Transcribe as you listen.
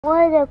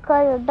What up,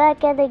 guys? We're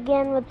back at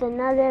again with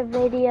another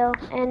video,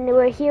 and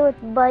we're here with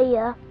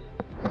Baya.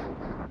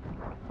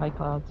 Hi,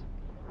 Clouds.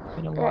 It's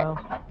been a Uh, while.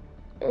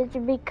 it's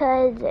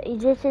because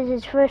this is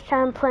his first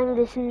time playing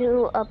this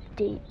new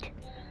update.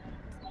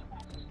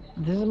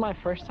 This is my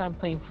first time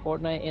playing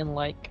Fortnite in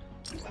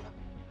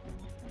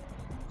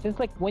since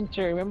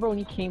winter. Remember when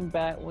you came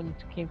back, when you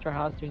came to our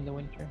house during the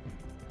winter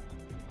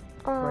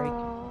break?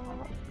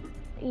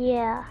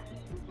 Yeah.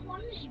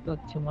 It's been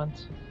like 2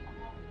 months.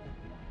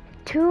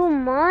 2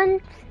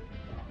 months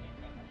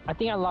I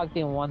think I logged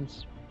in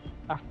once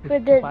after for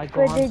to the buy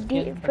for Gohan the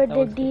skin, but for that the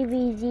was it.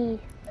 DVZ.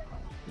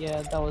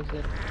 Yeah, that was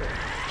it.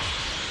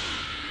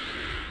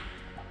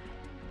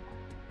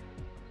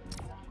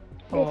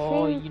 The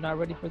Oh, thing. you're not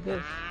ready for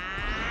this.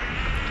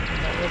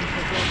 You're not ready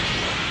for this.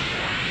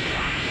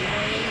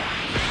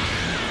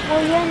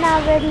 Well, you're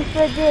not ready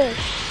for this.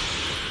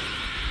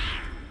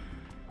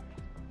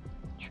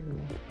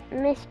 True.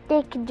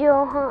 Mystic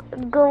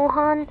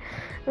Gohan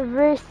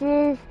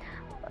versus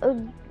uh,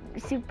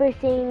 Super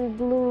Saiyan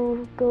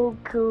Blue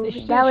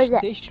Goku. That was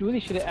it. They really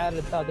should have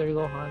added the other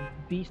Gohan,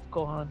 Beast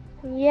Gohan.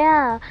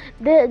 Yeah,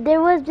 there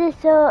was this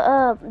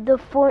the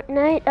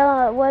Fortnite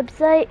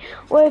website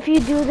where if you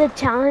do the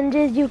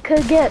challenges you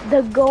could get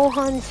the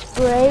Gohan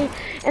spray,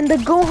 and the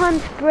Gohan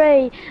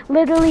spray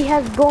literally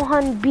has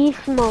Gohan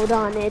Beast mode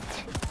on it.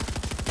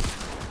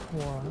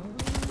 What?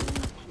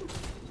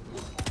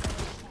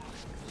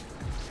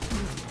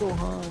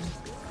 Gohan.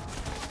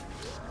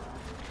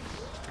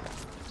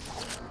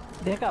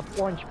 They got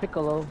Orange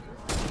Piccolo.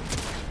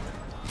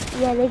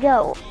 Yeah, they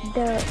got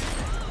the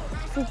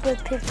Super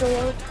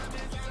Piccolo.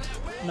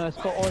 No, it's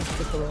called Orange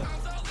Piccolo.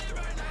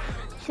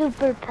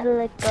 Super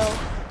Piccolo.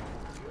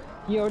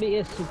 He already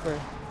is super.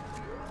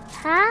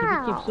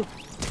 How? He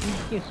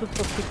became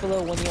Super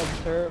Piccolo when he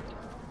observed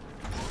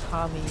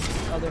Kami's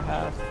other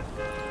half.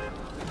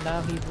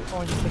 Now he's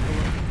Orange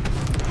Piccolo.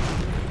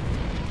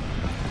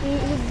 He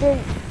did.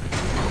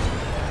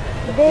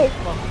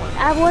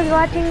 I was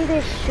watching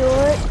this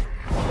short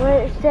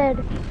where it said,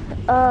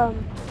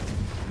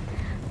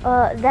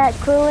 that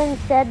Krillin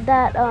said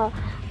that,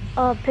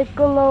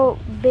 Piccolo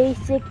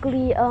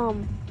basically,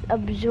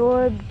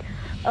 absorbed,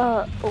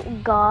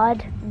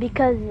 God,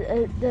 because,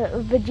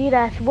 the Vegeta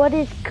asked, what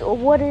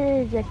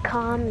is a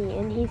Kami?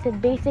 And he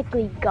said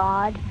basically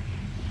God.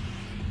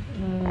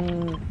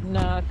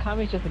 Nah,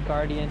 Kami's just a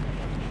guardian.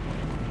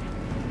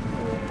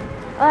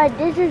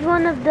 This is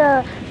one of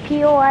the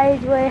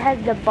POIs where it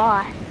has the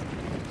boss.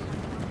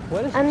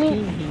 What is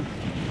Team Heat?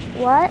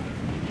 What?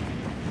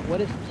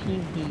 What is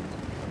Team Heat?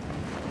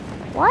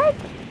 What?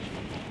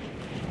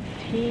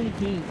 Team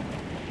Heat.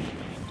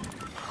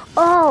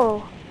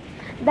 Oh,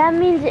 that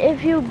means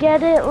if you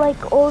get it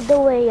like all the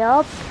way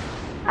up,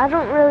 I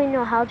don't really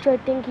know how to. I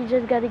think you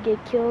just gotta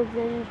get kills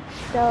and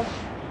stuff.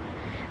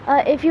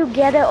 If you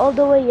get it all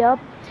the way up,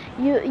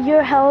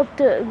 your health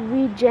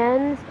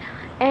regens,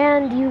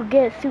 and you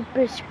get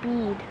super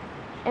speed,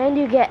 and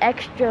you get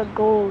extra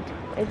gold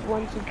if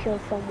once you kill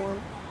someone.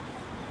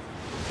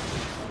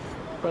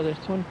 Bro, there's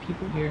 20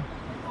 people here.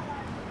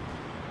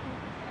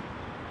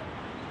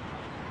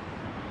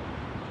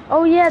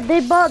 Oh yeah,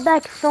 they brought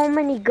back so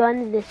many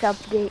guns this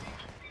update.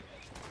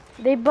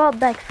 They brought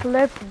back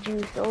Slurp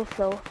juice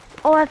also.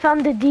 Oh, I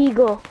found the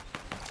Deagle.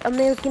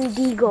 American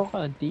Deagle. You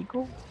found a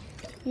Deagle?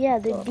 Yeah,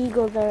 the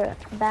Deagles are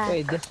back.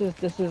 Wait, this is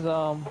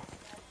build.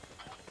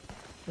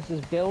 This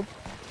is build.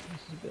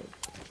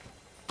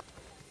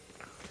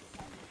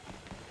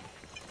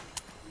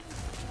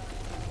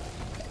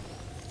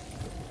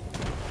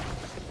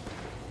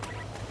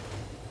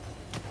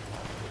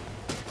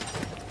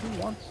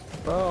 Who wants?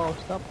 Bro,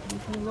 stop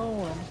leaving me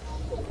alone.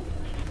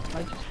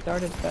 I just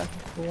started back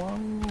a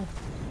while.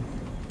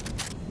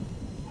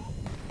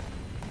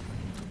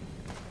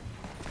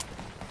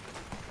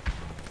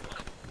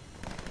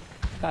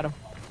 Got him.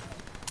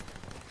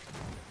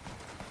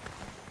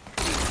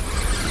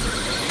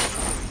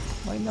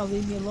 Why not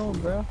leave me alone,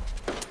 bro?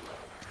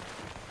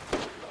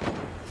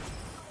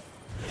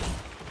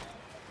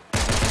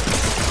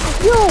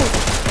 Yo!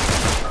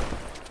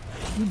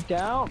 You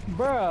down?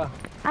 Bruh!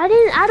 I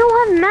don't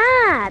have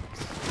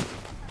mats!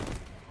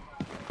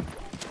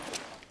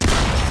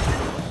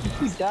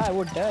 If you die,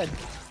 we're dead.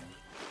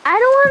 I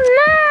don't have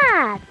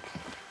mats!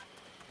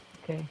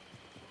 Okay.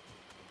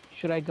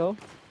 Should I go?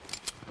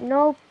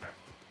 Nope.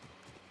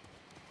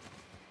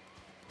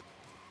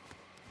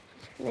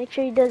 Make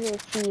sure he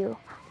doesn't see you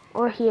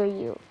or hear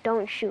you.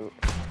 Don't shoot.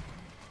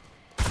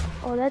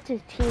 Oh, that's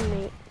his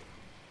teammate.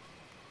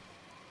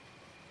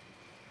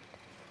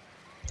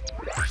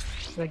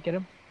 Should I get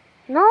him?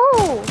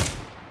 No!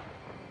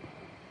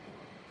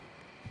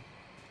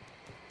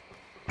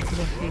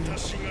 You don't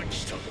see me.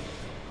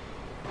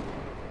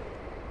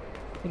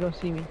 You don't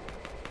see me.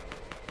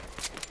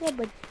 Yeah,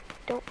 but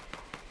don't.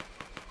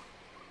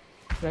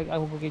 I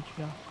will go get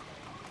you now.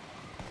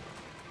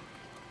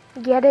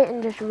 Get it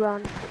and just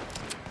run.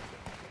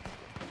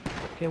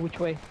 Okay, which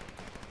way?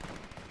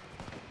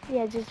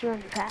 Yeah, just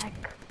run back.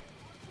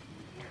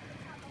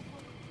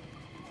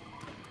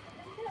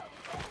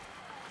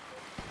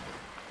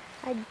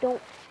 I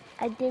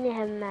didn't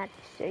have match,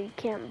 so you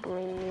can't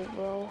blame me,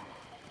 bro.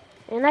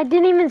 And I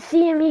didn't even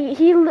see him.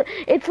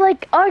 It's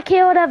like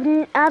RKO'd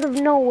out of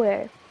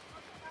nowhere.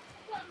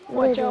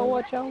 Watch out, Literally.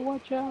 watch out,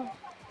 watch out.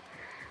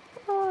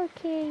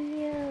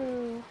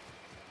 RKO.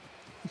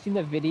 You seen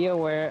the video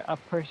where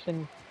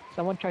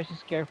someone tries to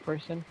scare a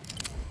person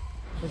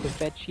with a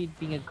bedsheet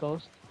being a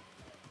ghost?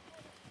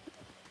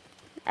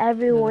 And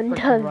then the Everyone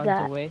person does runs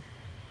that. away.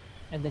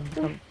 And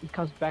then he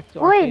comes back to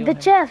Wait, RKO the him.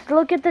 chest.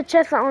 Look at the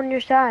chest on your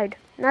side.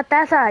 Not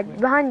that side. Where?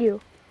 Behind you.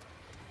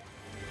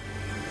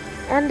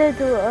 And there's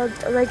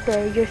right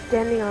there. You're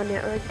standing on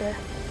it right there.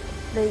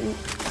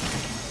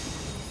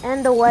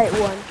 And the white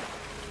one.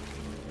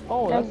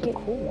 Oh, that's a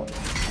cool one.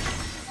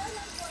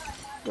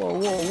 Whoa,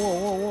 whoa, whoa,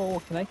 whoa, whoa, whoa.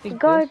 Can I take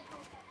this?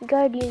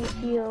 Guardian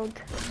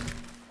shield.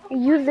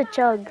 Use the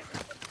chugs.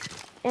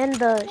 And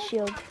the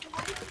shield.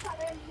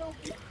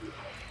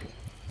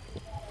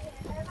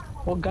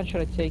 What gun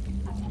should I take?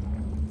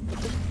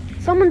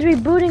 Someone's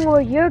rebooting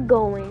where you're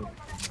going.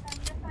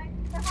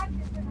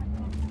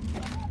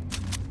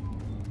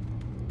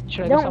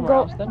 Should I go somewhere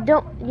else then?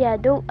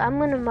 Don't. I'm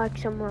gonna mark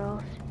somewhere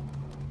else.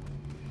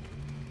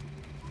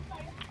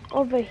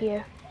 Over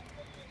here.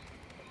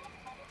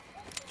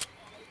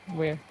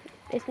 Where?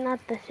 It's not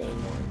the same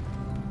one.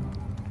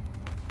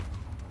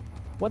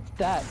 What's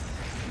that?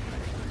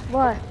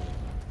 What?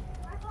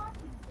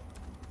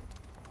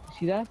 You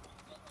see that?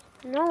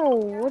 No,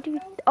 what do you...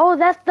 Oh,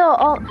 that's the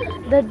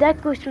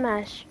Deku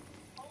Smash.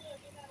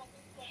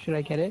 Should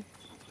I get it?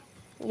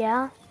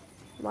 Yeah,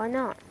 why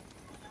not?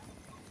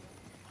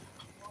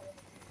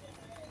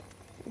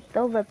 It's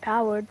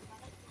overpowered.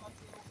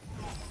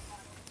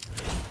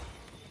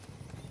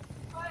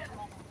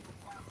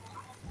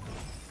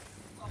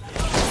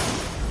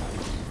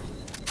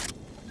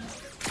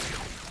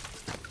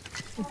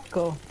 Let's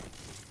go.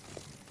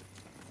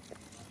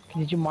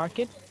 Did you mark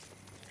it?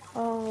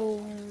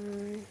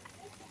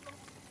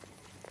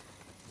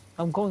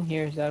 I'm going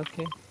here, is that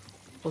okay?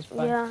 Close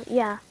by.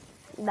 Yeah,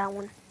 that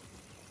one.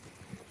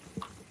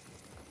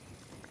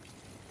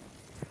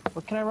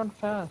 But can I run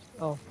fast?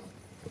 Oh.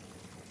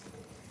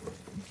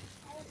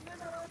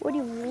 What do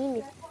you mean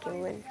it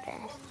can run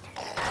fast?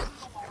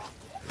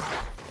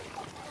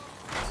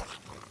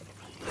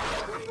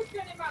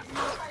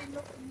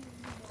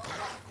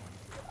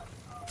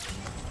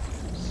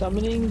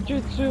 Summoning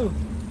Jutsu!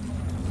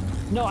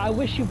 No, I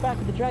wish you back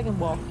with the Dragon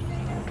Ball.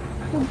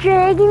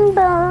 Dragon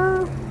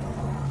Ball!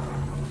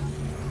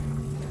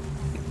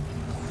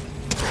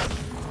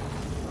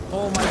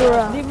 Oh my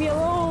god, leave me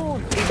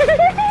alone!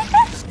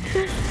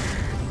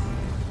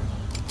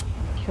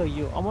 Kill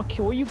you. I'm gonna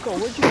kill. Where you go?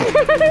 Where'd you go?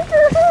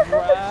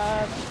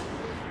 Rat.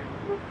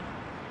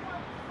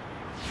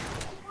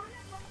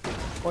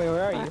 Wait,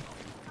 where are you?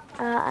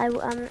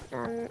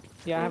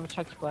 Yeah, I have a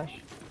Chug Splash.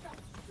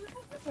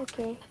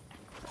 Okay.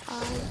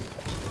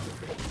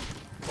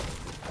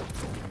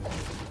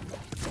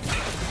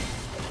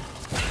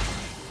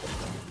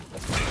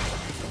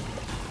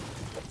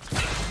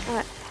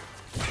 Alright.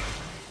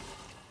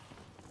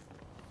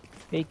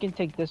 Yeah, you can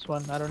take this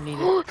one. I don't need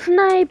it.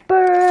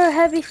 Sniper!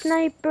 Heavy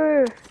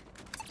sniper!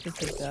 You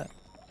can take that.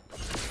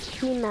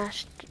 He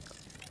mashed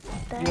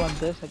that. You want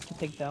this? I can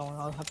take that one.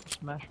 I'll have to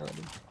smash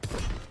already.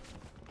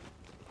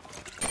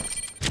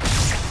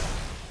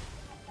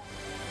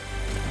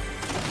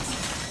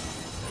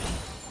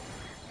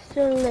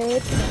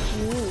 Slip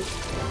juice.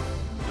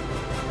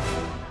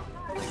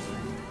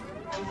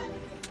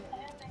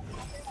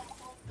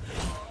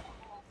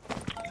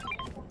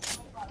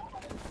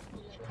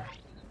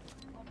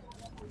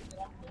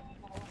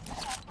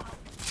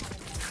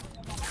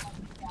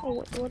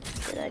 Oh, what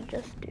did I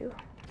just do?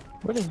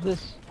 What is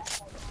this?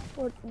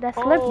 What? That's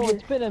slurp Oh, juice.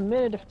 it's been a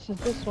minute since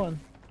this one.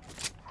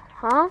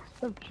 Huh?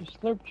 Slurp juice,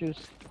 slurp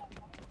juice.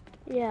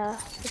 Yeah,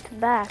 it's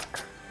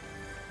back.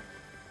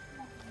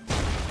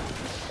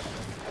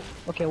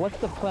 Okay, what's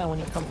the plan when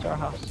you come to our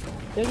house?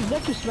 There's a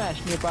Deku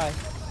Smash nearby.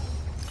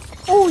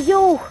 Oh,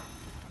 yo!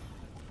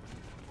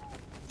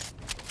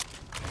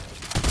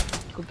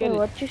 Go get Wait, it.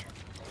 what you...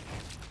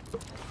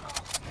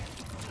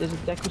 There's a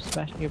Deku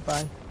Smash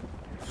nearby.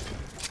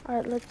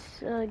 Alright,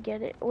 let's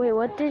get it. Wait,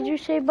 what did you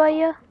say,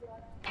 Baya?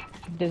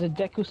 There's a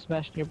Deku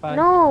Smash nearby.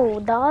 No,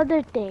 the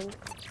other thing.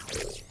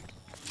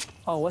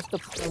 Oh, what's the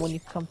plan when you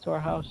come to our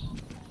house?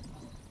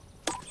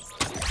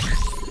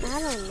 I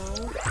don't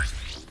know.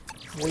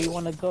 Where you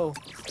wanna go?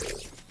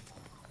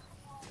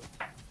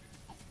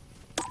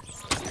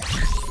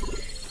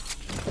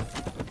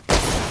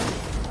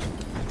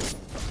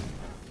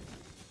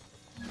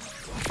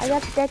 I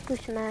got Deku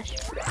Smash.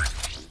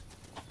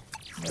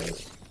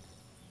 Nice.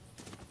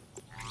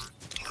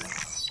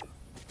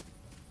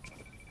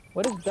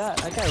 What is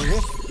that? I got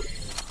rift.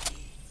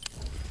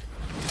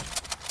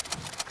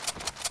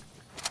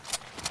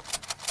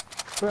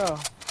 Bro.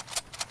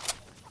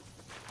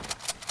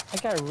 I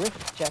got a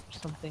rift jack or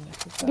something. I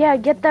forgot. Yeah,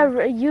 get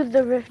that. Use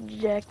the rift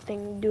jack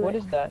thing. Do What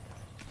it. is that?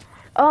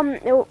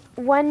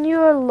 When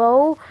you're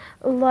low,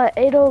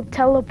 it'll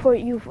teleport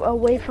you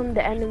away from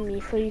the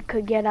enemy, so you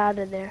could get out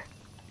of there.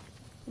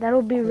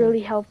 That'll be Cool.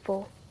 really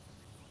helpful.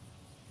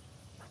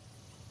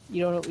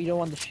 You don't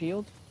want the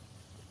shield?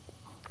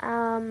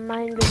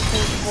 Mine just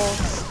says full.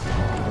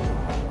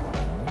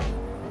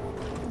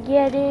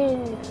 Get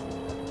in.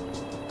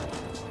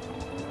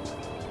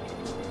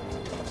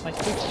 My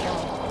cape's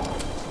strong.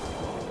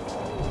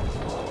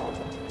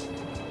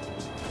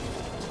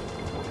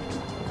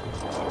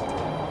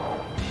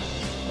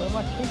 Where'd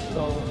my cape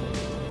go?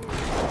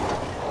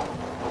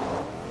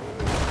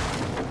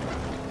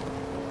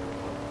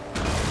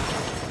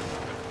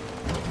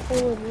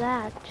 Oh,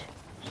 that.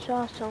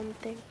 Saw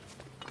something.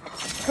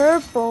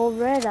 Purple,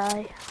 red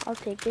eye. I'll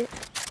take it.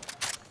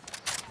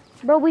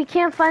 Bro, we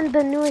can't find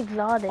the new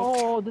exotic.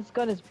 Oh, this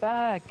gun is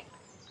back.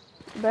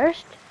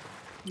 Burst?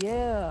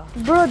 Yeah.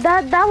 Bro,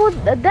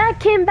 that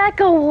came back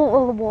a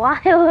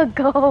while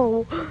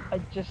ago. I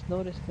just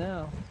noticed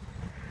now.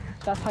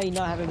 That's how you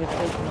not having been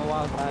played in a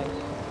while, guys.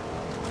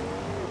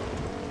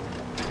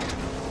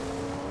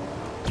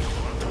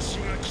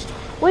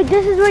 Wait,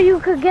 this is where you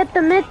could get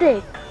the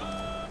mythic.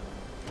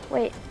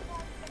 Wait,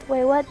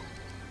 what?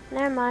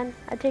 Never mind,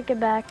 I take it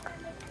back.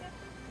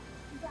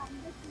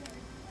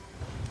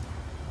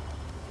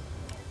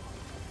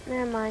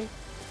 Never mind.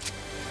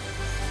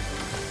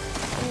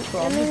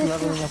 Bro, I'm just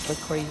leveling up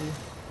like crazy.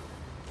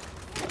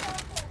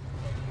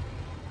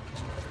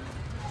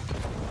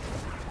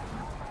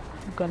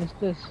 What gun is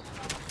this?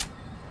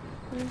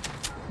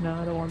 No,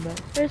 I don't want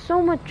that. There's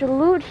so much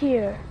loot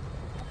here.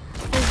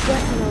 There's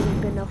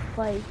definitely been a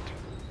fight.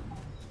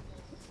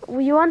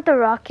 You want the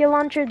rocket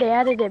launcher? They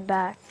added it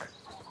back.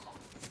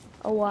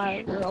 A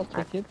while. Sure, I'll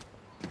take it.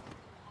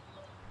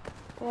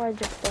 Or I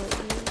just don't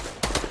need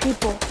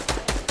people.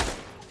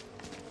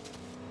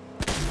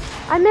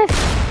 I missed.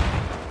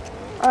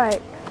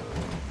 Alright.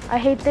 I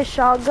hate this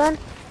shotgun.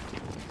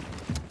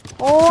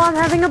 Oh, I'm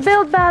having a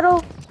build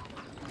battle.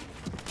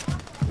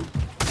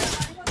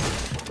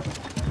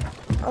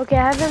 Okay,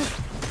 I haven't.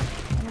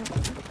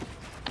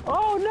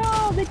 Oh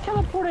no, they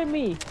teleported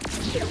me.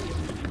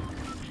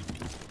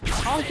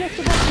 I was just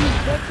about to use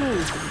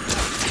Deku.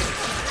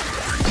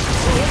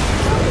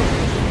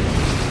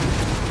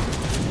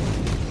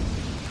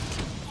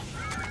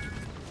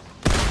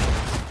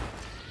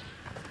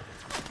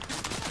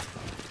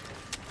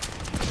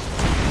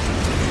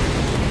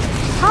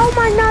 How am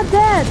I not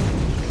dead?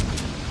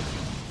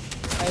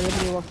 I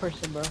eliminated one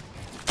person, bro.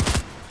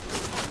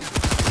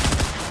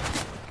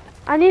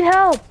 I need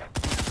help.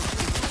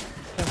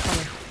 I'm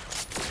coming.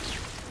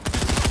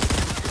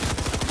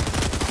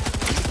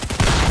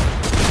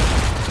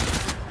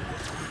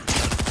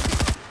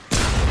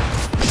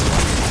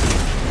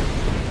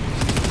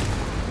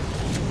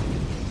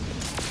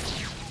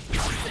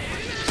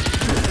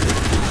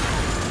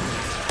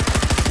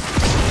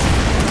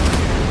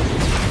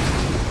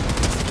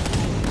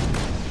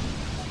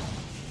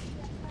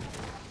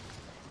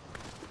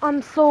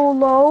 I'm so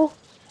low.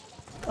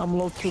 I'm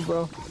low too,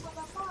 bro.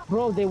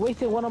 Bro, they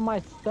wasted one of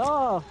my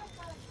stuff.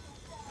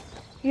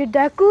 Your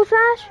Deku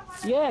Sash?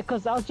 Yeah,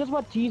 cause I was just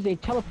about to use it. They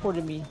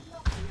teleported me.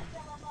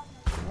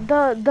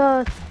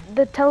 The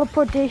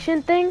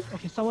teleportation thing?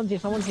 Okay, someone's here.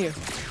 Someone's here.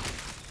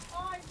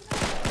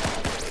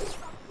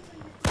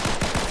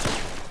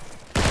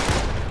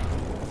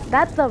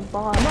 That's a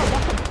bot. No,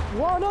 that's a...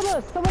 Whoa, no, no.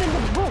 Someone in the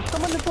bush.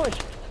 Someone in the bush.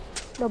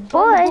 The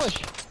Someone in the bush?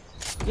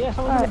 Yeah,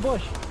 someone's in the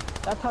bush.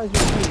 That's how he's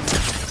retreating.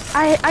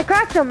 I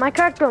cracked him. I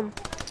cracked him.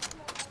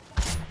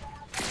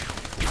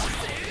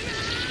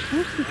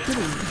 Who's he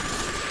shooting?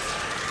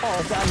 Oh,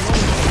 it's that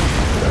annoying.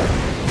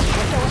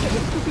 Watch out, watch out.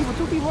 There's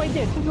two people right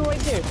there. Two people right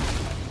there.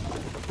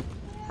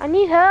 I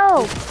need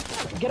help.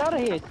 Get out of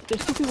here.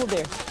 There's two people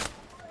there.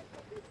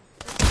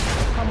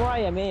 Come where I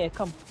am, yeah,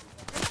 come.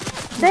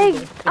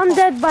 I'm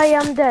dead, buddy.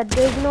 I'm dead.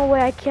 There's no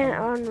way I can't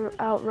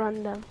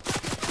outrun them.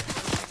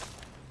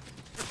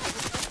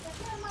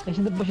 It's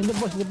in the bush, in the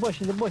bush, in the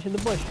bush, in the bush, in the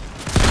bush.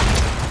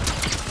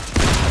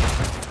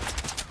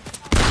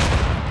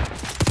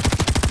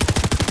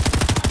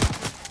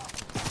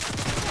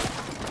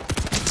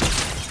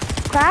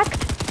 Cracked?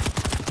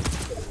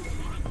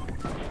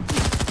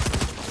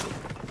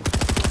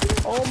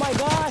 Oh my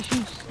gosh,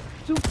 you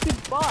stupid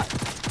bot.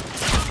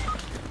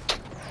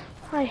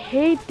 I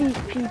hate these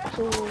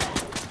people.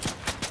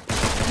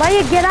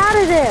 Baya, get out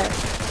of there.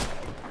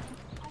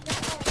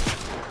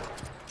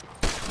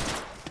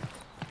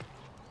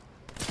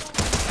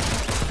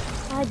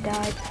 I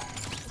died.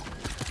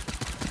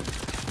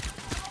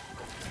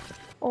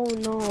 Oh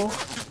no.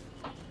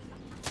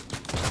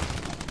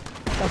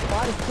 That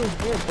bot is still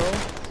here, bro.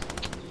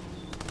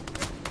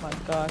 My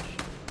gosh.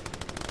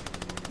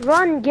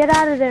 Run, get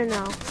out of there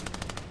now.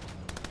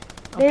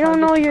 They don't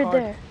know you're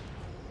there.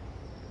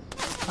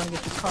 Trying to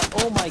get the car.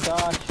 Oh my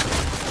gosh.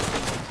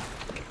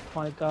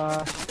 My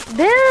gosh.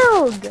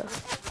 Build!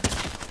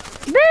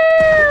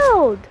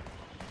 Build!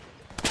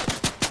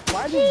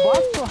 Why is this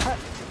bot so hard?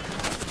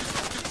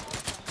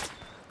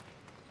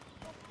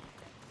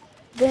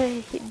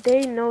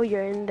 They know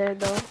you're in there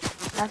though.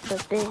 That's the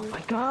thing. Oh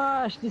my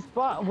gosh, this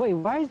bot. Wait,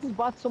 why is this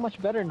bot so much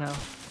better now?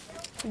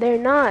 They're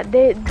not.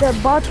 The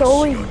bots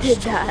always did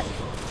that.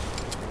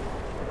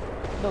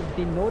 No,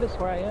 they notice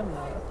where I am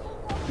now.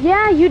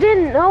 Yeah, you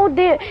didn't know.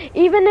 They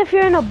even if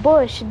you're in a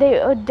bush,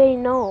 they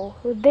know.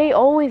 They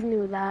always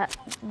knew that.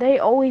 They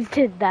always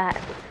did that.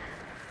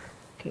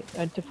 Okay,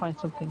 I need to find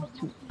something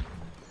to.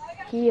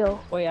 Heal,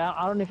 Wait,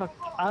 I don't know if I.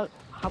 How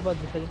about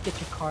this? I just get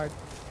your card.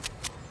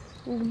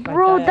 If I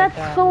bro. die, I That's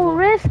die. I'm so low.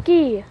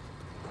 risky.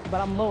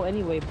 But I'm low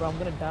anyway, bro. I'm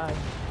gonna die.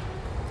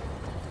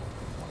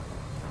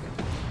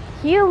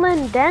 Heal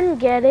and then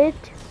get it.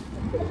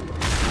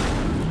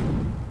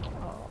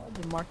 Oh,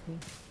 they marked me.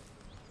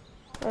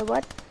 Wait,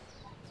 what?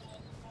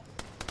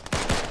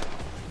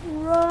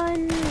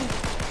 Run!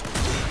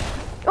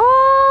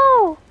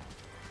 Oh!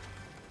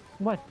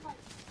 What?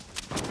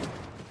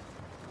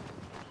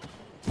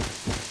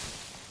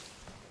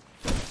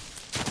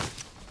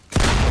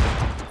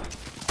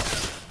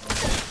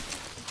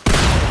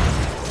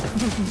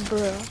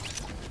 Bro.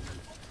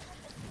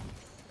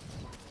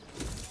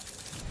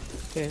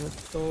 Okay,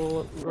 let's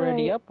go.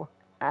 Ready Right. up?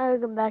 I'll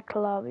go back to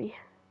lobby.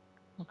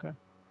 Okay.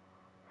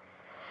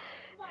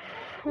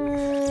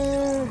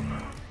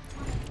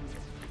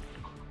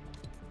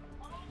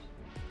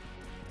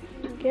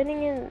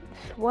 Getting in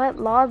sweat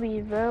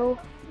lobby, bro.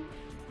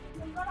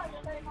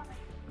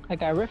 I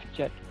got Rift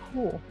Jet.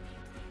 Cool.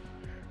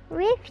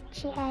 Rift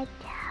Jet,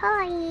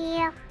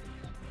 hi.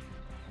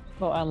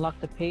 Oh, I unlocked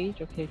the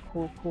page. Okay,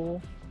 cool,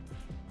 cool.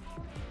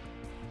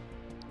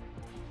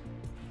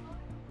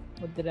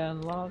 What did I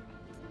unlock?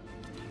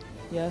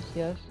 Yes,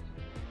 yes.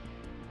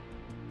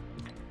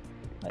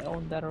 I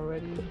own that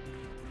already.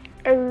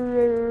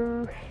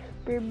 Oh,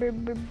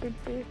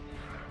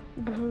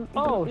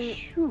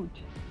 shoot.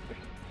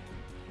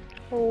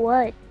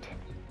 What?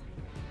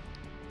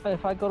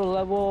 If I go to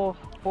level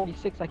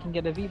 46, I can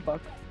get a V-Buck.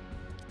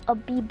 A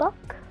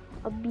B-Buck?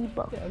 A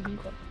B-Buck. Yeah, a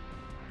V-Buck.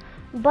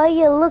 But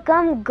you look,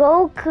 I'm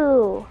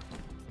Goku.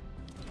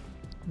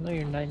 No,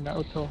 you're not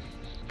Naruto.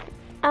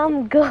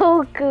 I'm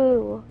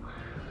Goku.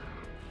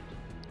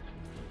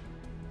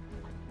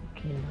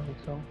 Okay,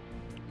 Naruto.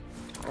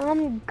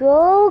 I'm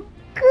Goku.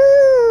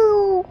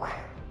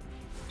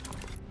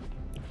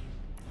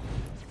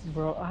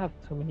 Bro, I have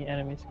too many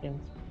enemy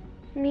skins.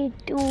 Me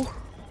too.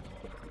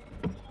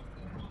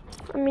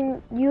 I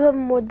mean, you have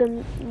more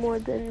than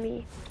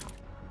me.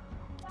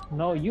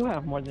 No, you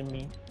have more than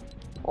me.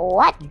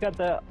 What? You got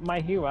my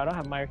hero. I don't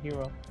have my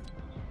hero.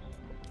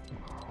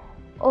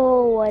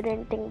 Oh, I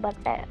didn't think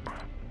about that.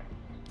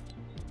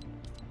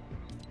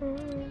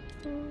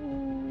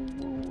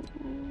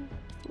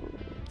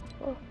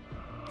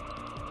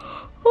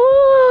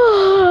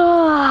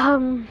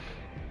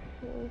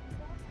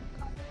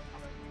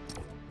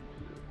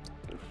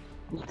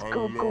 Let's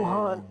go,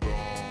 Gohan.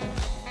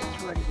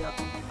 Let's ready up.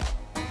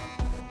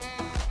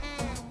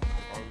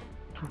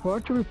 Why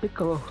don't you be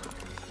Piccolo?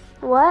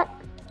 What?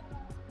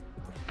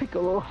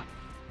 Piccolo.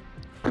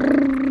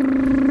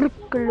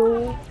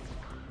 Glow.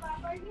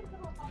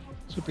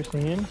 Super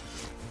Saiyan.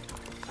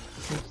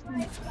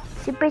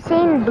 Super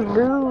Saiyan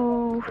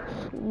Blue.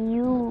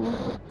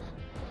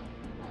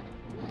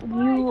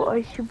 You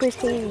are Super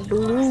Saiyan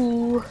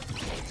Blue.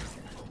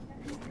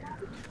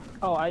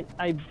 Oh, I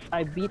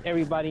beat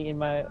everybody in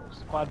my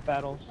squad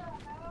battles.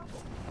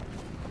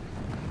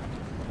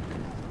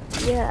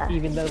 Yeah.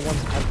 Even the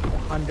ones that had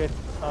 100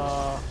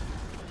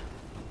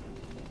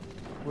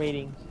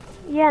 ratings.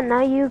 Yeah,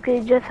 now you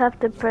could just have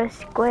to press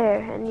square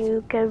and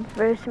you can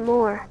verse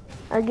more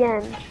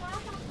again.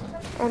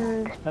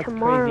 And That's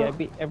tomorrow. crazy. I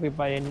beat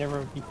everybody. I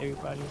never beat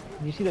everybody.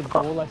 Did you see the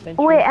goal I sent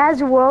you? Wait,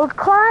 as world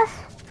class?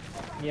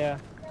 Yeah.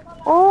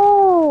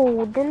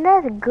 Oh, then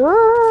that's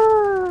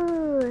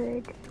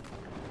good.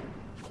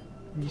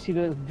 Did you see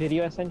the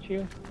video I sent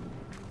you?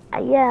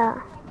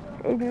 Yeah.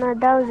 No,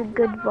 that was a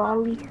good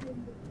volley.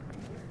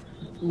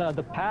 No,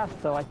 the pass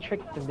though, I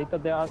tricked them. They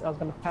thought I was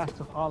gonna pass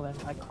to Holland.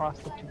 I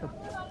crossed it to the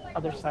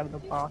other side of the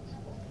box.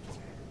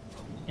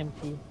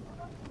 Empty.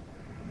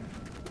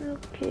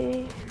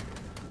 Okay.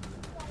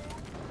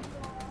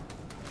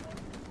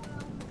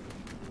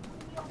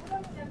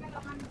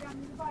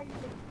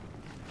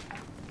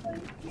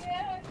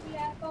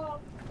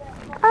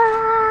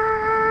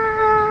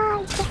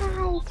 Ah,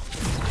 died.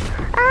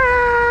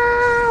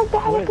 Ah,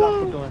 died What is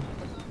Apple again. doing?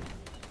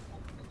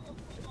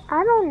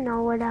 I don't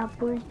know what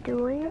Apple's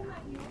doing.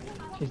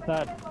 She's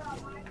not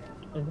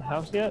in the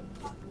house yet?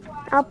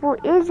 Apple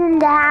is in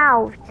the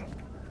house.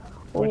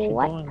 Where's she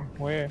What? going?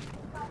 Where?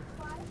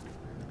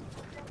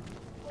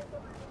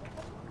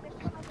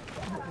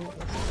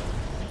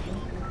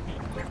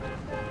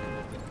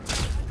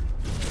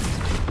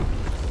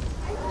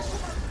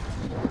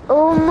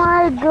 Oh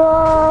my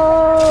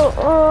god!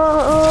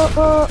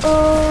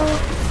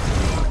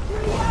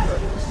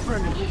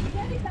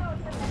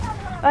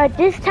 Alright,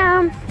 this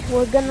time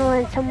we're gonna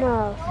land somewhere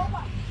else.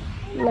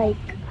 Like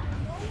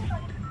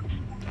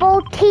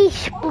full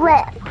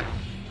T-split.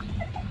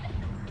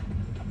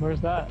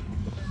 Where's that?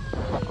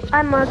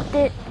 I marked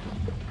it.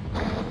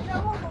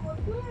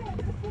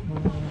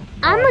 Mm,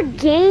 I'm a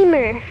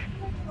gamer.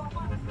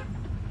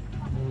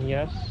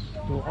 yes,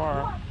 you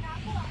are.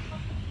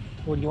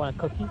 What do you want, a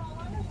cookie?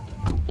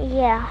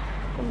 Yeah,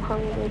 I'm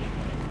hungry.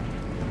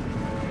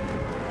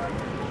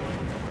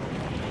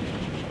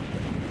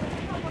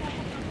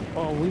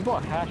 Oh, we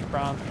bought hash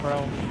browns,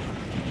 bro.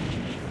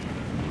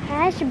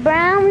 Hash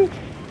browns?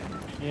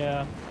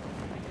 Yeah.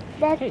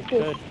 That's Tastes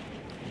good.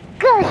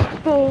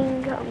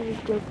 disgusting. I'm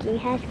just joking.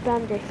 Hash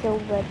browns are so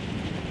good.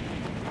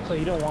 So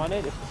you don't want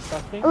it? It's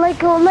disgusting?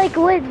 Like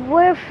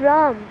where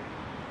from?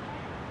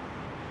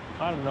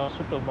 I don't know.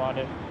 Super bought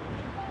it.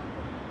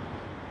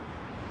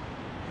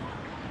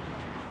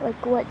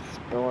 Like what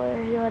store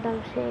is what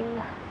I'm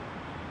saying.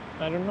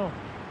 I don't know.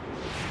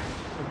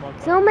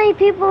 So many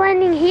people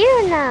ending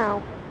here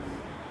now.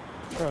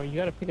 Bro, you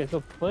gotta pick a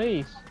good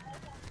place.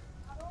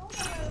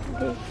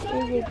 This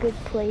is a good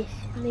place.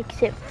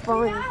 Makes it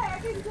fun.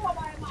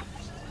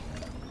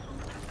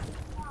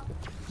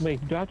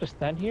 Wait, do I have to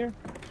stand here?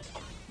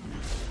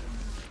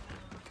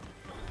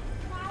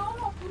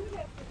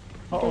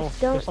 Uh-oh,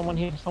 Just don't- there's someone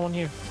here, someone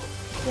here.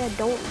 Yeah,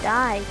 don't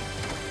die.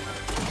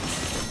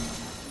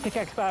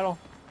 Pickaxe battle.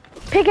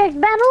 Pickaxe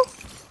battle?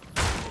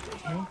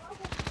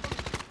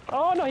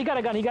 Oh no, he got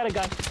a gun, he got a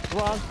gun.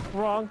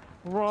 Wrong.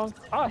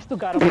 Oh, I still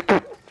got him.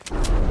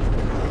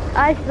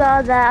 I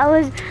saw that.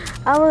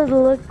 I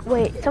was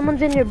wait,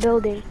 someone's in your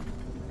building.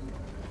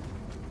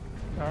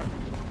 Alright.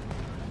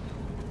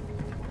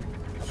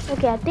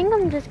 Okay, I think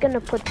I'm just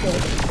gonna put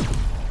this.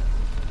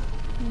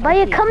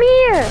 Baya, come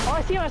here! Oh,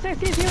 I see him, I see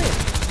him.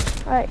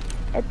 Alright,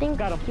 I think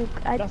Got him.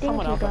 I That's think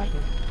someone you else, got it.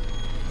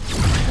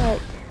 actually.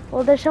 Alright.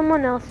 Well, there's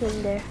someone else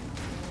in there.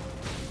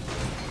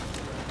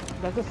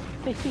 That's a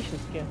PlayStation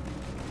skin.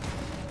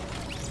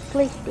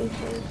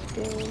 PlayStation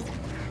screen.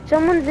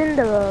 Someone's in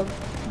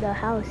the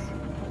house.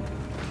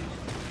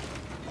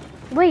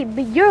 Wait,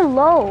 but you're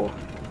low.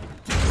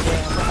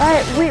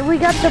 Yeah. Alright, we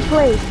got the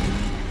place.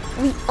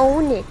 We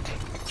own it.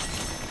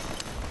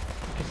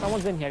 Okay,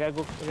 someone's in here, I'm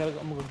gonna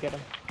go get him.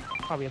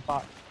 Probably a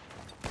bot.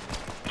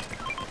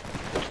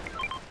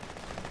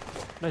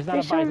 No, he's not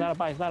There's a bot,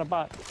 some- he's not a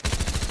bot.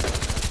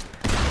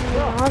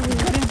 Yeah,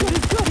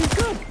 He's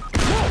good.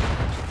 No!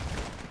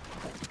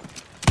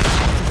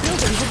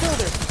 He's a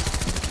builder.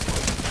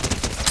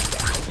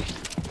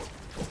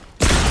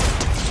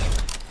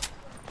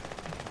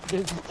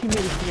 His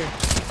teammate is here.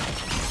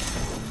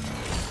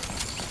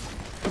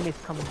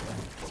 Teammate's coming.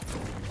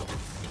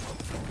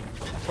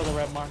 I saw the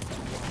red mark.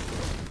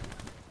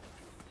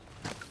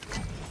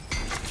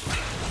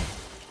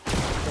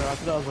 Bro, I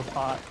thought that was a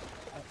bot.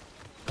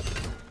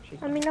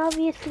 I mean,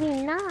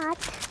 obviously not.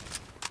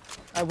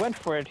 I went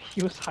for it.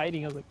 He was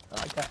hiding. I was like,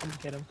 oh, I'm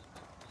gonna get him.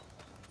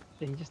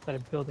 Then he just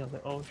started building. I was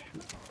like, oh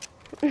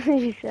shoot.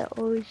 He said,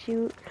 oh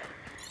shoot.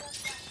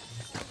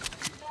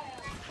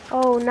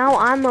 Oh, now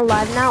I'm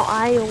alive. Now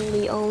I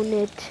only own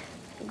it.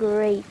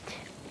 Great.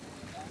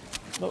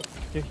 Look,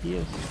 there he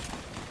is.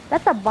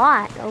 That's a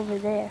bot over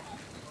there.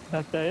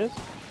 That is?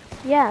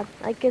 Yeah,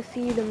 I can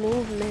see the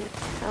movement.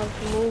 How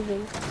it's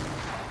moving.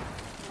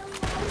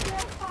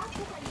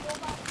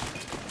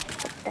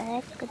 What the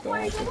heck did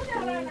I just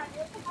do?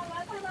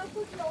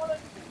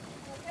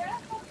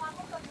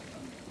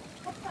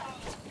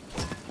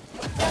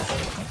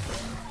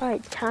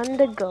 Alright, time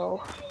to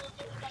go.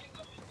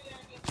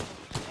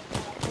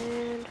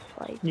 And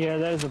fight. Yeah,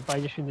 that is a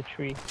bite. Just in the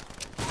tree.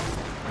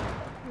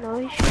 No,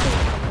 he's shooting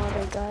some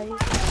other guys.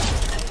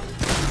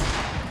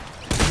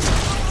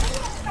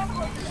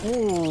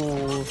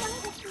 Ooh.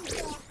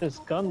 This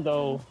gun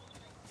though.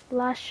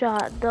 Last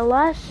shot. The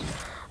last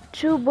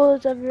 2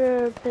 bullets of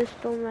your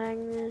pistol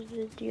magnets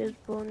deals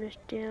bonus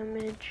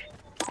damage.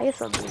 I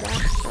guess I'll do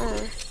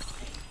that.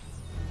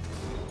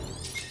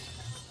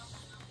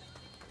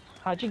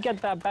 How'd you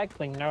get that back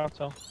bling,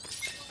 Naruto?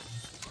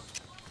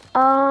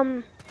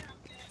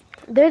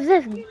 There's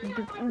this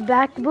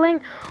back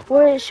bling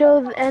where it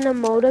shows an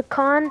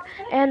emoticon,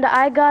 and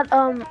I got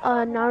a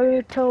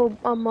Naruto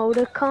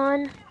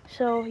emoticon.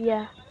 So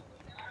yeah,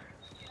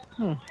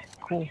 Cool.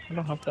 I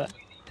don't have that.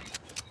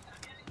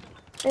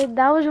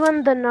 that was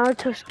when the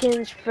Naruto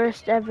skins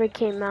first ever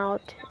came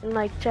out in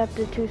like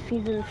chapter 2,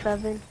 season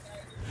 7.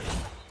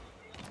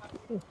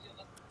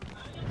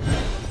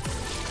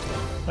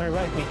 Sorry,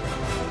 right me.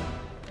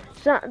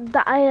 So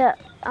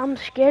I'm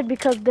scared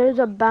because there's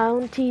a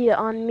bounty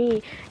on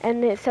me,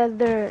 and it says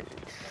they're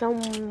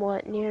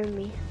somewhat near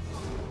me.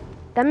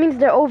 That means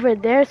they're over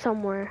there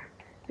somewhere,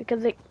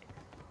 because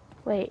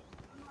wait,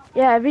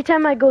 yeah. Every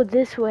time I go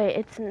this way,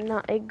 it's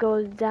not. It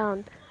goes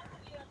down,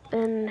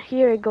 and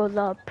here it goes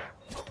up.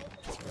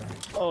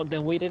 Oh,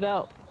 then wait it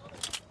out.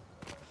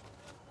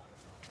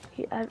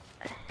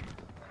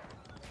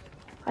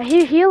 I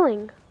hear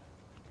healing.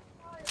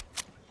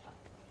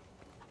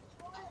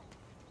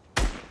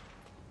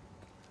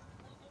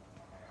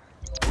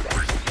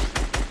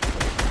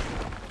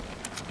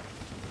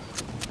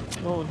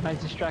 Oh,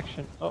 nice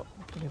distraction. Oh,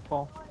 you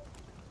fall.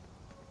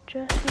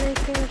 Just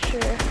making sure.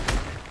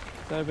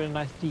 That would have been a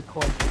nice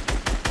decoy.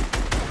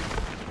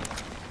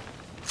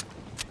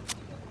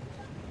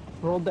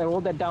 Roll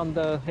that down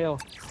the hill.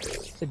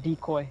 It's a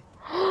decoy.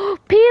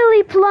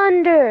 Peely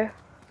plunder.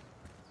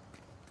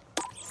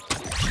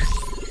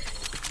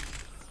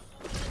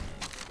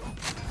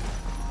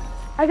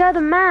 I got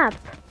a map.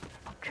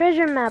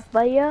 Treasure map,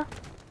 Baya.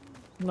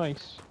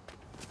 Nice.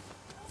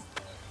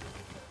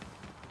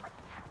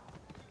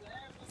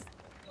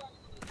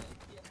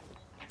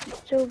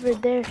 It's over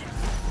there.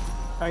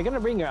 Are you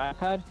gonna bring your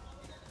iPad?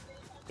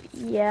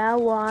 Yeah,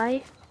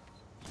 why?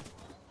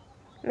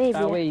 Maybe.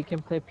 That way you can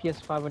play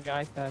PS5 on your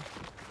iPad.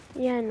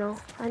 Yeah, I know.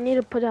 I need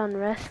to put on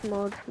rest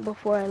mode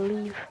before I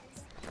leave.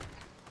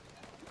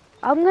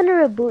 I'm gonna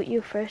reboot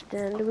you first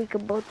and we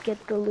could both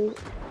get the loot.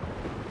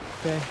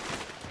 Okay.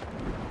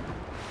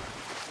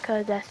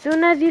 Cause as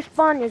soon as you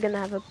spawn, you're gonna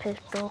have a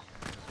pistol.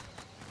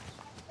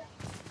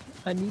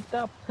 I need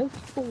that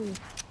pistol.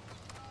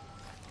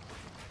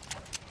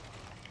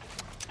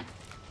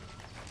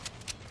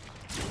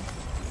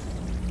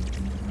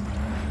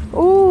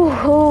 Ooh.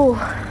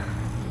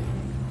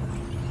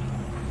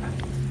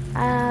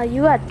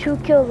 You got 2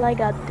 kills, I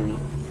got 3.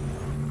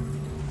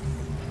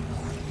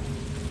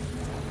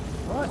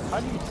 What? How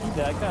do you see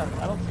that?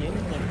 I don't see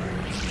anything.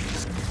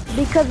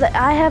 Because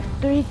I have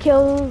 3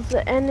 kills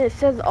and it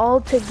says all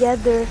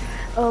together,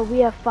 we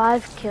have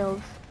 5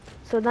 kills.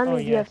 So that Oh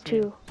means you yeah, I have see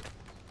it. 2.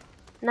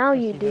 Now I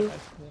you see that, do. I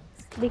see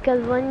it.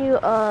 Because when you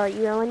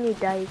when you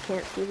die, you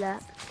can't see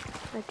that,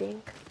 I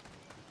think.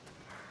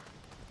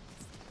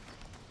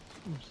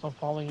 I'm still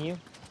following you.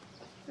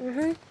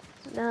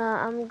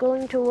 I'm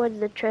going towards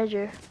the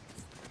treasure,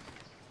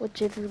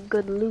 which is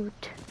good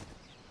loot.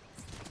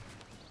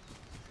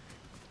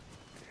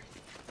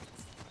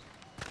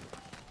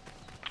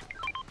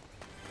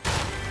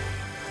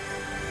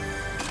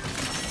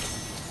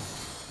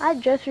 I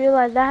just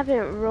realized I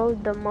haven't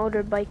rode the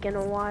motorbike in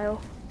a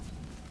while.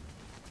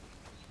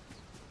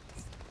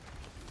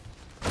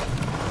 Ooh,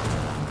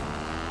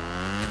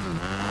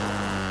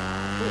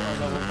 I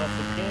leveled up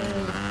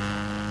again.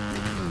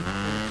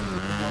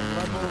 More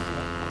levels.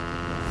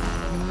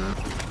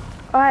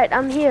 Alright,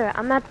 I'm here.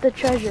 I'm at the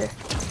treasure.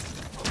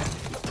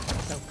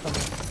 I'm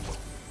coming.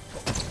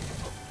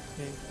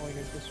 Okay, oh,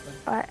 you're this way.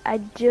 Alright,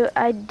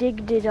 I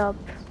digged it up.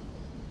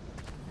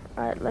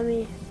 Alright,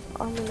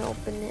 I'm gonna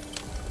open it.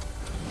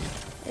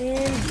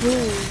 And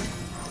boom.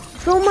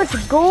 So much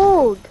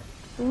gold!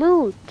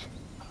 Loot!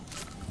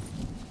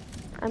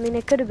 I mean,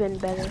 it could have been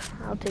better.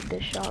 I'll take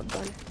this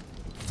shotgun.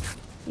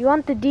 You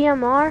want the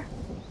DMR?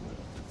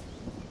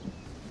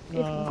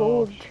 It's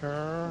gold.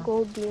 Sure.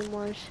 Gold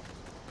DMRs.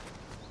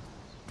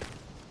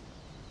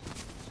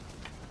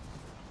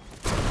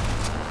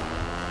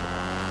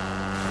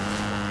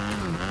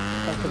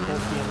 That's a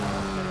gold DMR.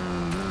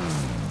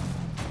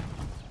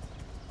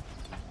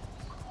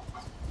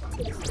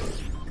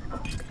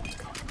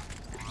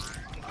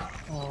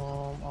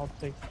 I'll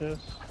take this.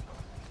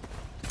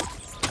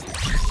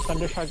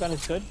 Thunder shotgun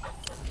is good.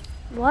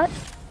 What?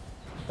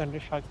 Thunder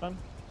shotgun.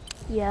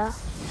 Yeah.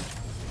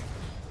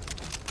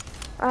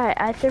 Alright,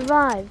 I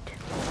survived.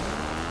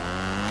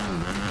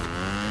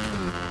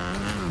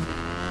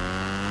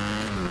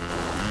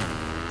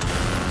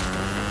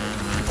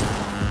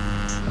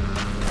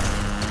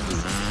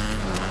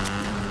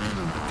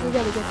 We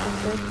gotta get the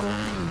circle.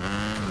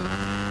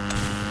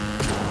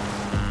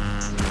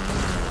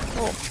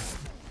 Oh.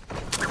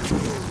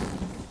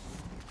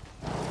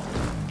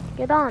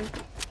 Get on.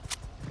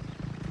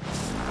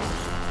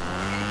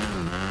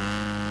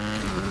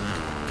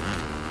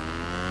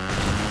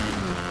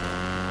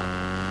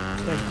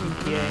 Like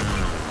GTA.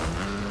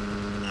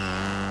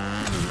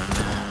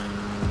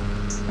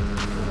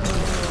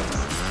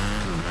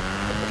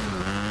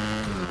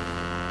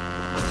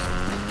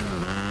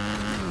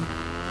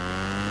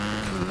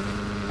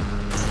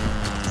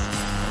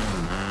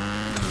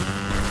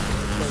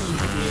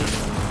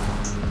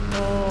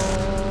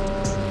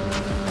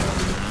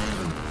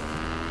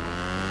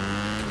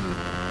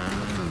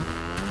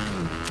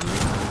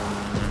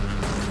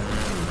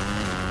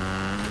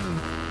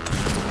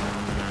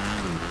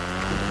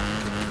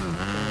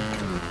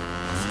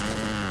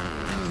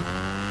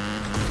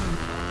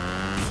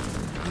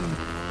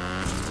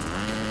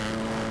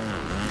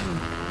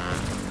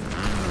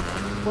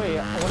 Wait,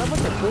 what about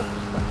the group?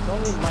 It's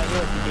only my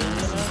game,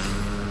 you know?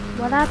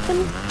 What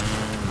happened?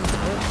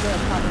 Where's the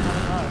top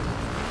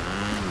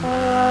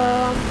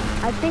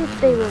I think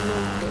they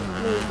removed it,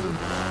 maybe.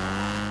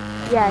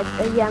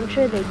 Yeah, I'm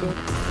sure they did.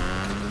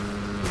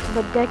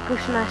 But Deku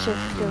Smash is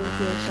still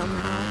here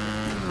somehow.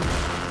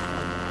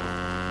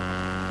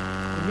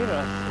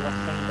 Mira, let's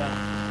send down.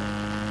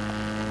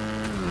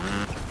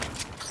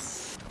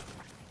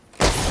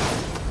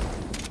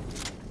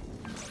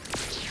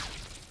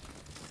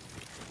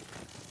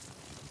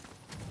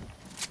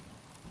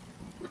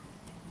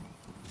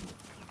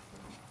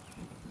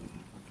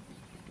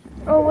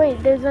 Oh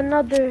wait, there's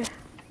another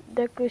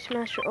Deku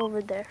Smasher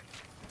over there.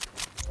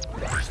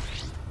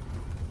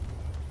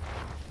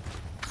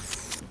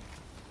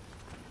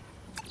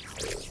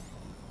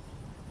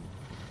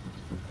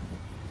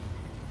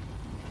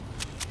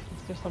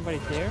 Is there somebody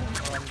there?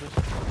 Or I'm just...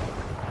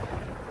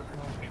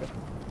 No, I'm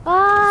tripping.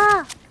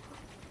 Ah!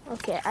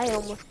 Okay, I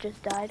almost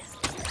just died.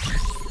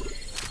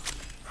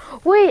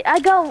 Wait, I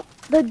got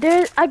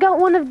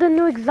one of the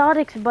new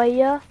exotics,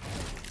 Baya.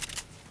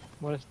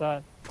 What is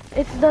that?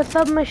 It's the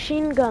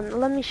submachine gun.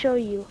 Let me show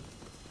you.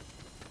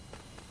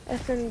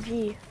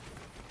 SMG.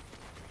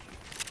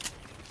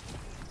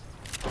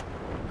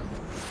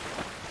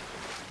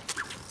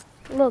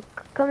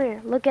 Look, come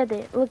here. Look at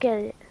it. Look at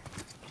it.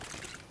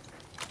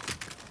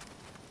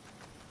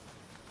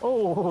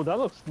 Oh, that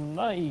looks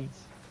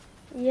nice.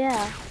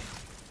 Yeah.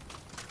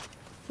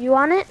 You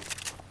want it?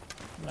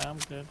 Nah, I'm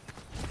good.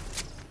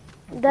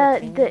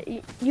 I'm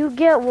You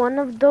get one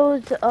of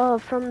those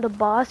from the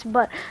boss,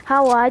 but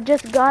how I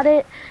just got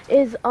it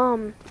is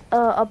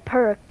a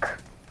perk.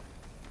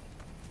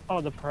 Oh,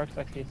 the perks,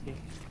 I see.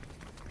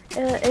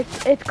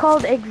 It's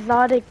called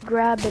exotic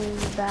grabbing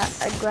bag.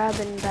 Are you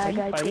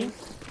I fighting? think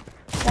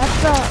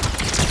that's a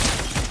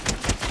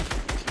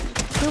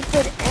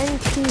stupid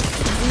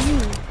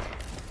NPC.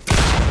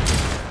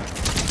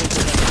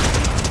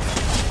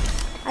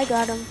 I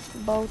got them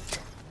both.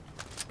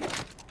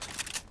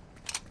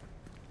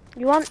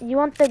 You want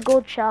the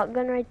gold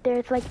shotgun right there?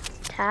 It's like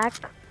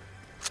tactical,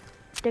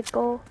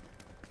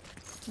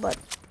 but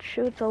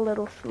shoots a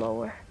little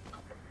slower.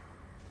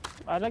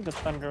 I like the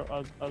thunder,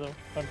 other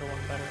thunder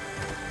one better.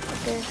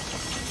 Okay.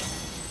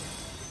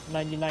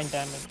 99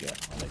 damage, yeah.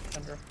 I like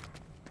thunder.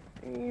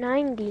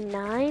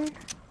 99?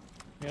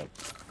 Yep.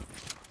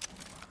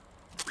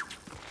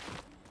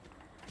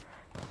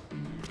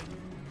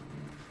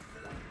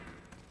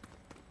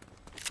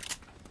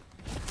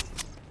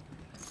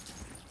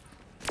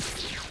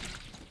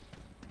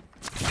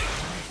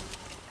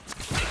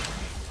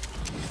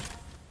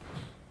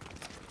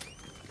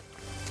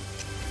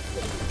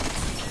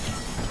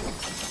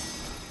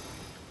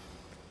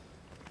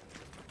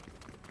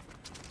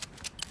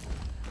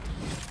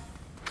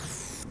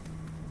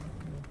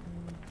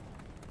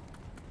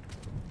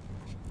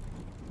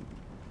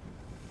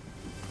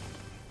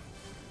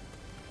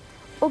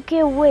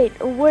 Okay, wait.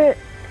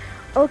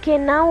 Okay,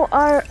 now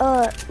our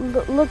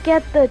look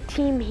at the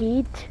team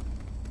heat.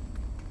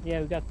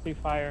 Yeah, we got 3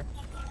 fire.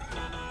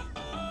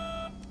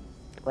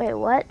 Wait,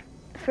 what?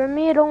 For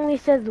me, it only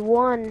says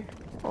one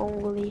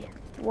only.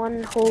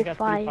 One whole I got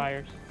 3 fire.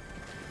 fires.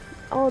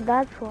 Oh,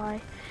 that's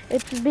why.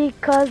 It's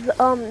because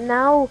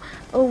now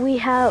we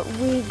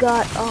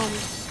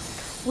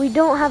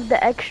don't have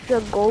the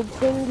extra gold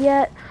thing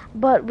yet,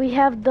 but we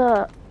have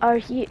our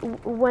heat.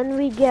 When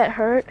we get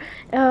hurt,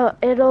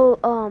 it'll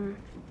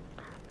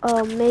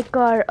make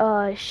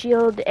our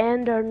shield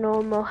and our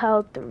normal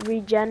health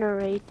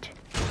regenerate.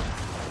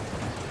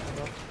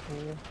 That's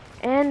cool.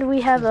 And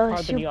we have This is a part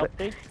of the new super,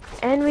 update?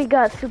 and we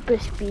got super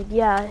speed.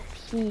 Yeah,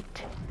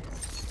 heat.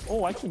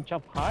 Oh, I can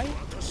jump high?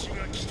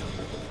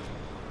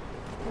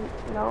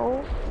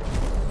 No.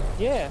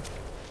 Yeah.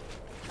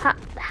 Ha?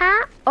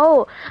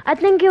 Oh, I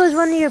think it was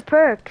one of your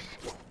perks.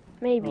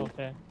 Maybe.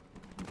 Okay.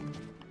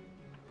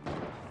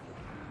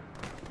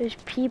 There's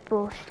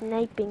people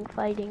sniping,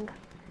 fighting.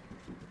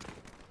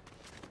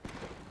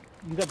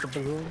 You got the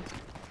balloon?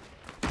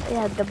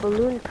 Yeah, the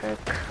balloon perk.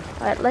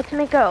 Alright, let's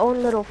make our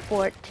own little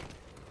fort.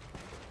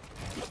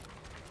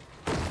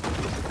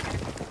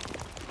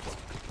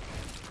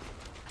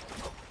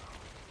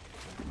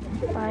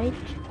 Right.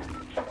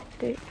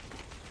 There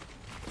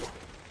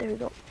we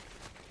go.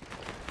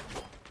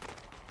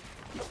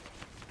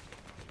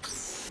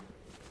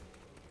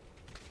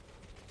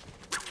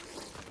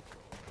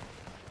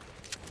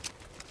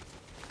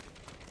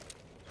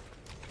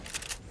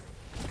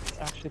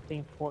 Actually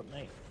playing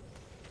Fortnite.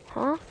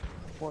 Huh?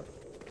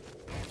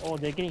 Oh,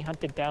 they're getting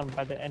hunted down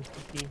by the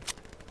NPC.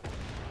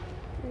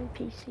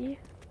 NPC?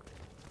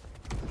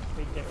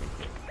 Right there.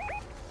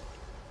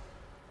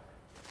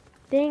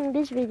 Dang,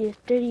 this video is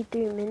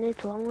 33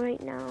 minutes long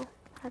right now.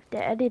 I have to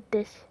edit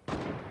this.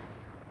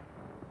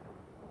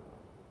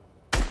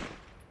 I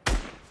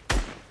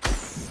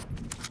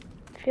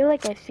feel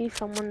like I see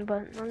someone,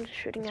 but I'm just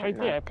shooting It's at right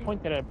there. I nothing.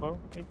 pointed at it, bro.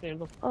 Right there,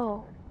 look.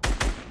 Oh.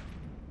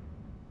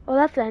 Oh,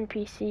 that's the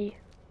NPC.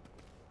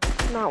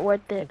 Not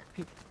worth it.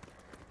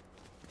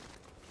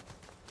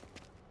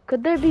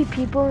 Could there be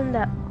people in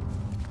that?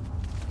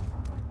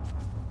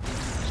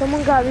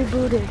 Someone got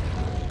rebooted.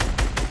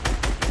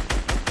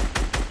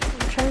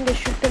 I'm trying to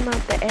shoot them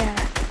out the air.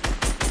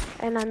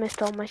 And I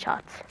missed all my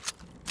shots.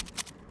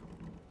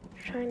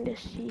 Trying to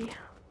see.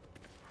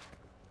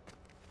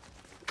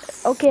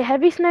 Okay,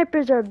 heavy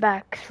snipers are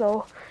back,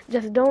 so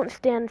just don't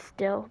stand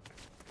still.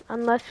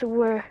 Unless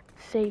we're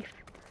safe.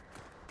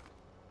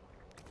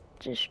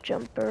 Just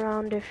jump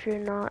around if you're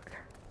not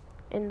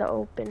in the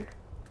open.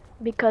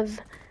 Because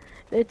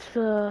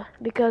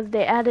because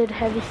they added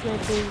heavy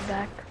snipers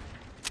back.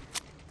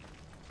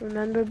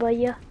 Remember,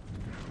 Baya?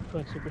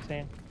 Going Super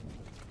Saiyan.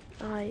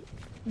 Alright.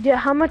 Yeah,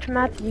 how much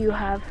map do you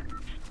have?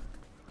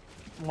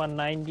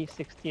 190,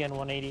 60, and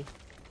 180.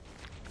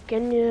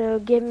 Can you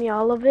give me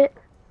all of it?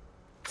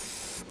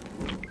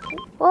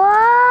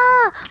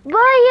 Whoa!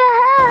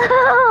 Baya,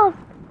 help!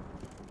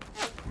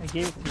 I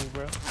gave it to you,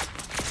 bro.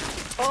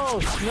 Oh,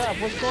 snap.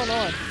 What's going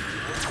on?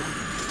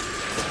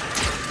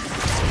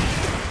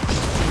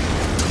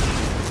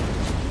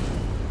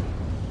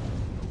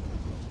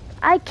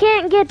 I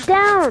can't get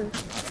down.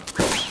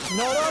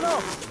 No.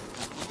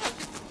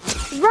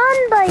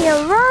 Run,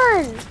 Baya,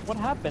 run! What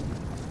happened?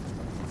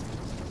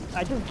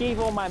 I just gave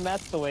all my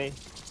mats away.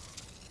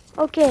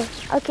 Okay,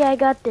 I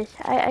got this.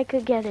 I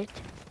could get it.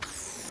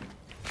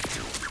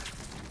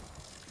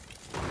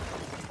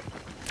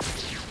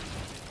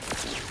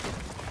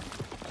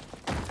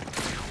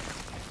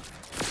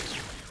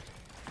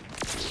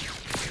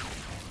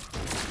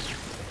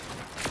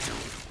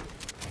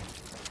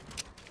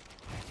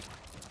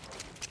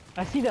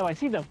 I see them, I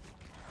see them.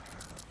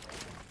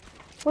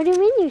 What do you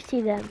mean you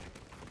see them?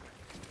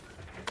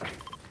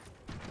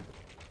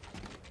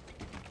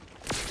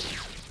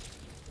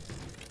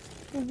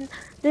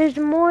 There's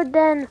more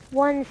than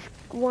one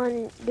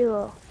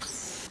duo.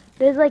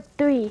 There's like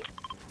 3.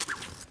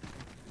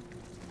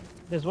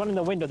 There's one in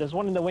the window, there's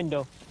one in the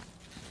window.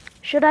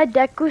 Should I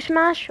Deku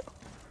Smash?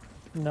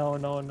 No,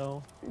 no,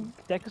 no.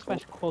 Deku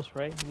Smash close,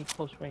 right? You need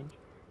close range.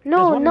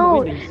 No,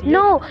 no,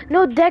 no,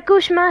 no.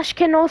 Deku Smash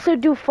can also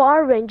do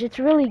far range. It's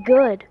really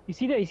good. You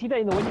see that? You see that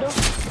in the window?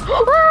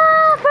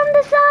 Ah, from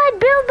the side,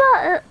 build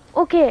the.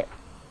 Okay.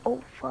 Oh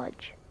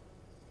fudge.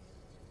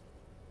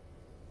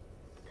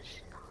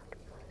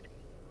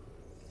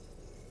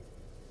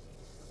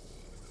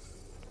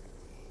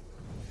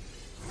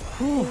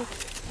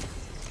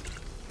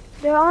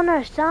 They're on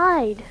our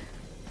side.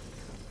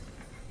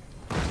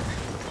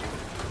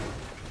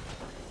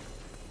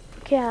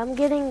 Okay, I'm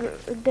getting.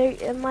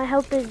 My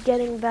health is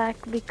getting back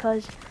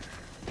because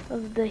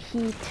of the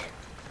heat.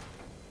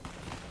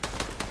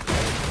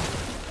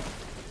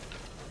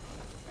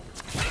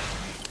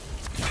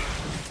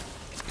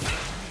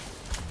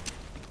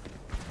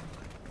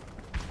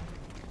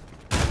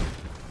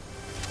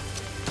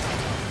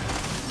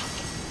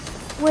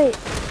 Wait.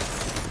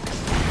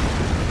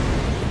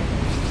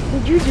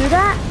 Did you do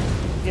that?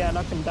 Yeah, I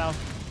knocked him down.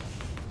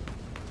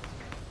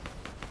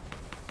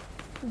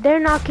 They're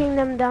knocking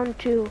them down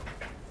too.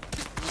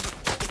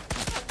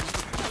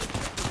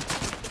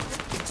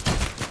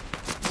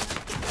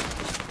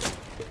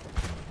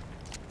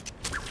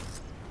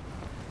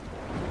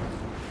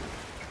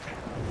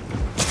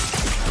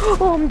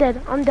 Oh, I'm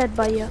dead. I'm dead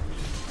by you.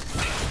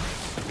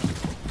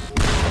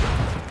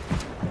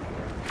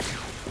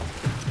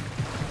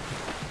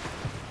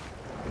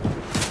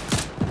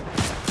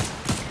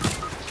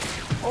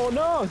 Oh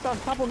no, it's on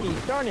top of me.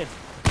 Darn it.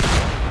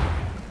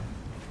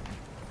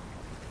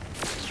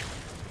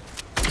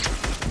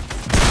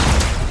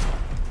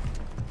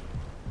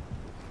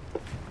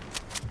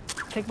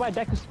 Take my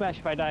Deku Smash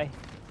if I die.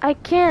 I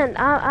can't.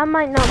 I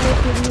might not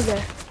make it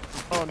either.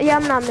 Oh, no. Yeah,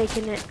 I'm not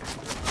making it.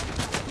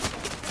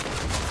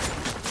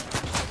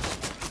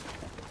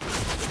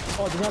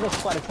 Oh, there's another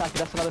squad attacking.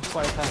 That's another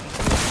squad attacking.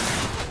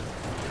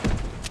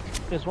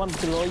 There's one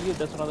below you.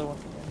 There's another one.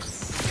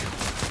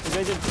 You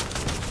guys did.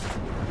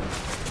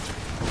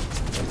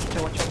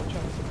 Watch out, watch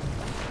out.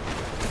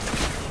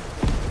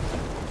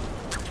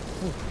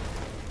 Ooh.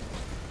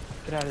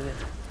 Get out of there.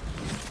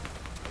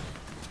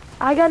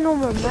 I got no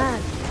more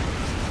mats.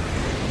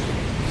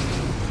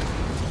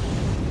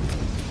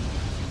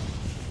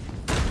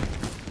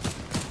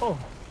 Oh,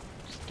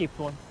 escaped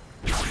one.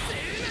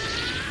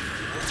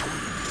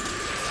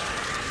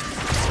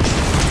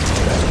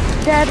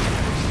 Dead.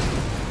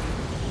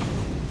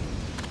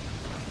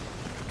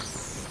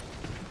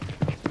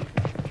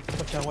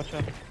 Watch out, watch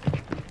out.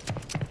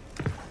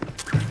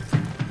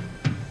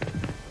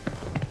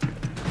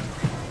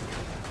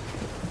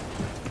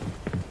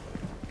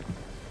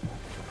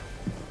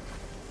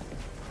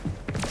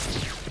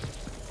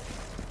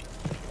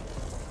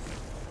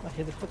 I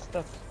hear the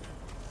footsteps.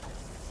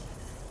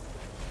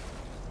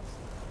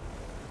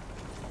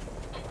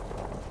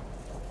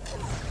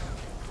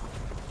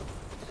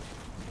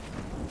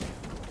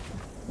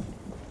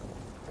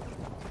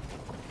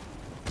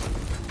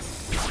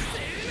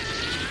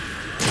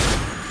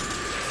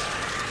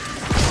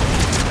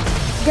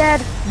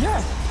 Dead.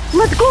 Yes!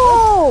 Let's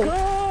go!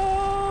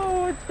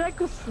 Go!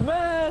 Deku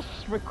Smash!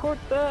 Record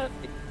that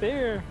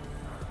there.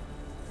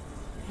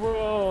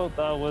 Bro,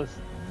 that was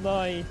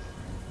nice.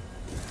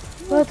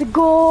 Let's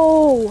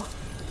go!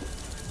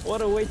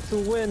 What a way to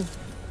win.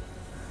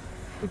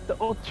 With the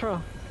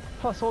Ultra.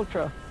 Plus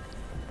Ultra.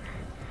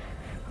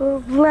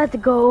 Let's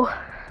go.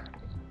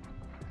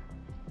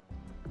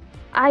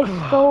 I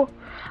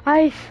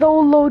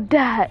soloed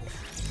that.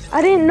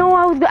 I didn't know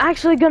I was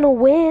actually gonna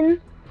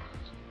win.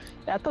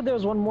 I thought there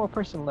was one more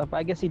person left.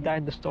 I guess he died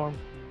in the storm.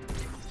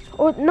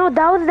 Oh no,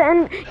 that was the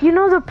N. You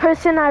know the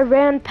person I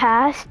ran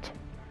past?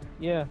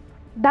 Yeah.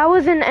 That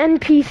was an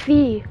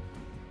NPC.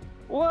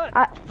 What?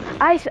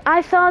 I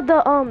saw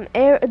the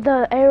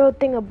the arrow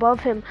thing above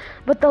him,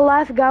 but the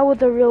last guy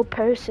was a real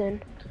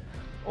person.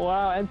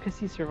 Wow,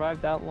 NPC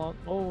survived that long.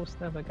 Oh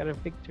snap, I got a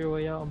Victory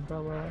Royale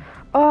umbrella.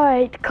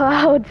 Alright,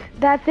 Clouds,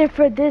 that's it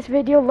for this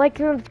video. Like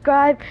and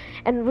subscribe,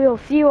 and we'll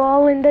see you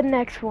all in the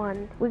next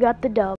one. We got the dub.